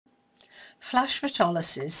Flash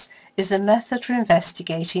photolysis is a method for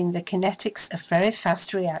investigating the kinetics of very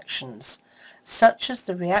fast reactions, such as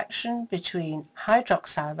the reaction between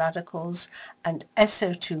hydroxyl radicals and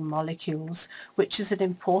SO2 molecules, which is an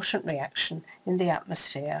important reaction in the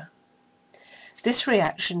atmosphere. This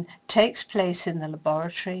reaction takes place in the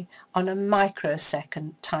laboratory on a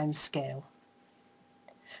microsecond timescale.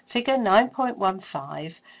 Figure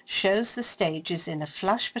 9.15 shows the stages in a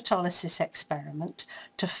flash photolysis experiment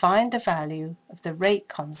to find a value of the rate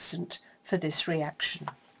constant for this reaction.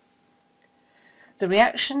 The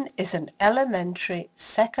reaction is an elementary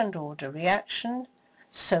second-order reaction,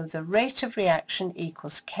 so the rate of reaction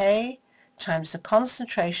equals K times the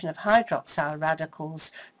concentration of hydroxyl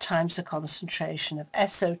radicals times the concentration of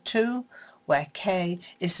SO2, where K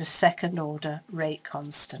is the second-order rate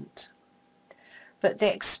constant. But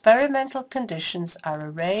the experimental conditions are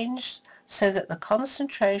arranged so that the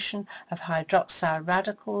concentration of hydroxyl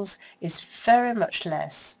radicals is very much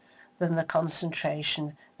less than the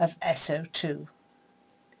concentration of SO2.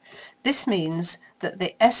 This means that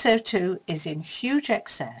the SO2 is in huge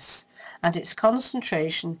excess and its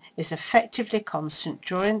concentration is effectively constant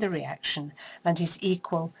during the reaction and is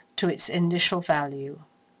equal to its initial value.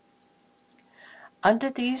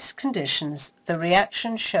 Under these conditions, the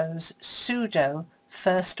reaction shows pseudo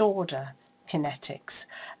first-order kinetics,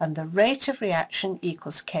 and the rate of reaction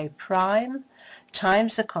equals K prime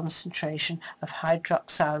times the concentration of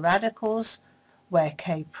hydroxyl radicals, where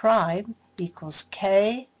K prime equals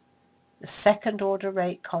K, the second-order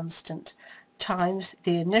rate constant, times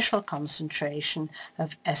the initial concentration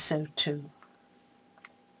of SO2.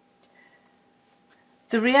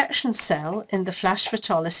 The reaction cell in the flash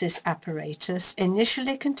photolysis apparatus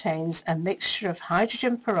initially contains a mixture of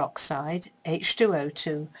hydrogen peroxide,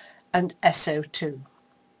 H2O2, and SO2.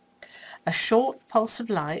 A short pulse of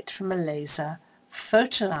light from a laser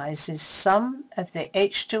photolyzes some of the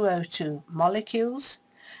H2O2 molecules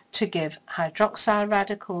to give hydroxyl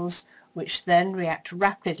radicals, which then react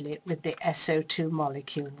rapidly with the SO2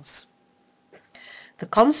 molecules. The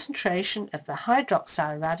concentration of the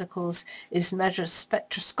hydroxyl radicals is measured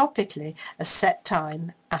spectroscopically a set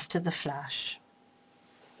time after the flash.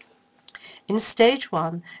 In stage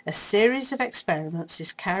 1, a series of experiments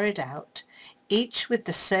is carried out, each with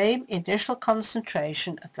the same initial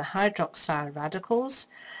concentration of the hydroxyl radicals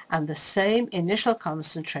and the same initial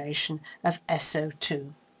concentration of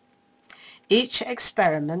SO2. Each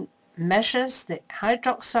experiment measures the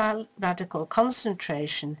hydroxyl radical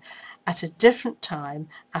concentration at a different time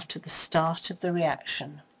after the start of the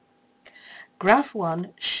reaction. Graph 1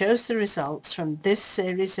 shows the results from this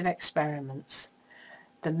series of experiments.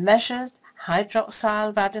 The measured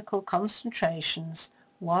hydroxyl radical concentrations,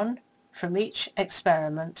 one from each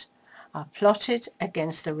experiment, are plotted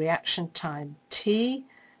against the reaction time T,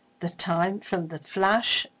 the time from the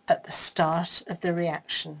flash at the start of the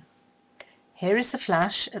reaction. Here is the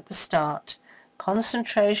flash at the start.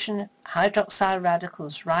 Concentration hydroxyl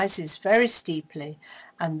radicals rises very steeply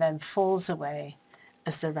and then falls away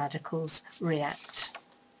as the radicals react.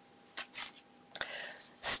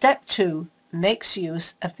 Step 2 makes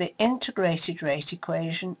use of the integrated rate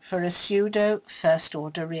equation for a pseudo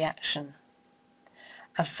first-order reaction.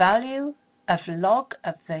 A value of log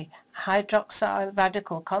of the hydroxyl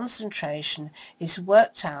radical concentration is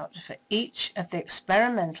worked out for each of the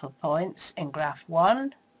experimental points in graph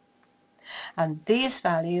 1, and these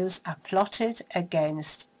values are plotted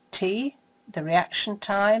against T, the reaction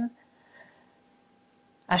time,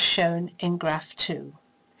 as shown in graph 2.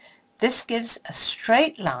 This gives a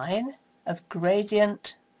straight line of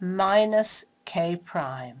gradient minus K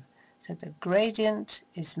prime. So the gradient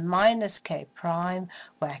is minus K prime,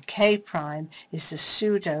 where K prime is the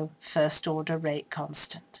pseudo first-order rate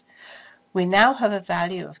constant. We now have a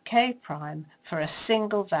value of K prime for a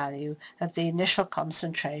single value of the initial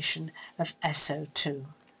concentration of SO2.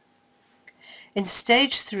 In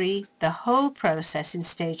stage 3, the whole process in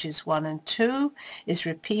stages 1 and 2 is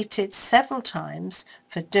repeated several times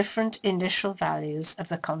for different initial values of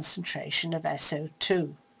the concentration of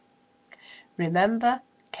SO2. Remember,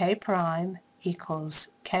 K prime equals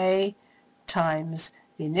K times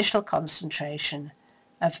the initial concentration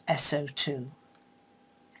of SO2.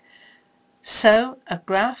 So a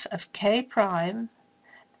graph of K prime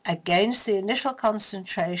against the initial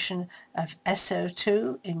concentration of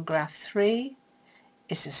SO2 in graph 3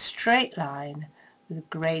 is a straight line with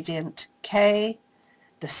gradient K,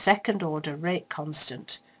 the second order rate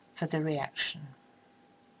constant for the reaction.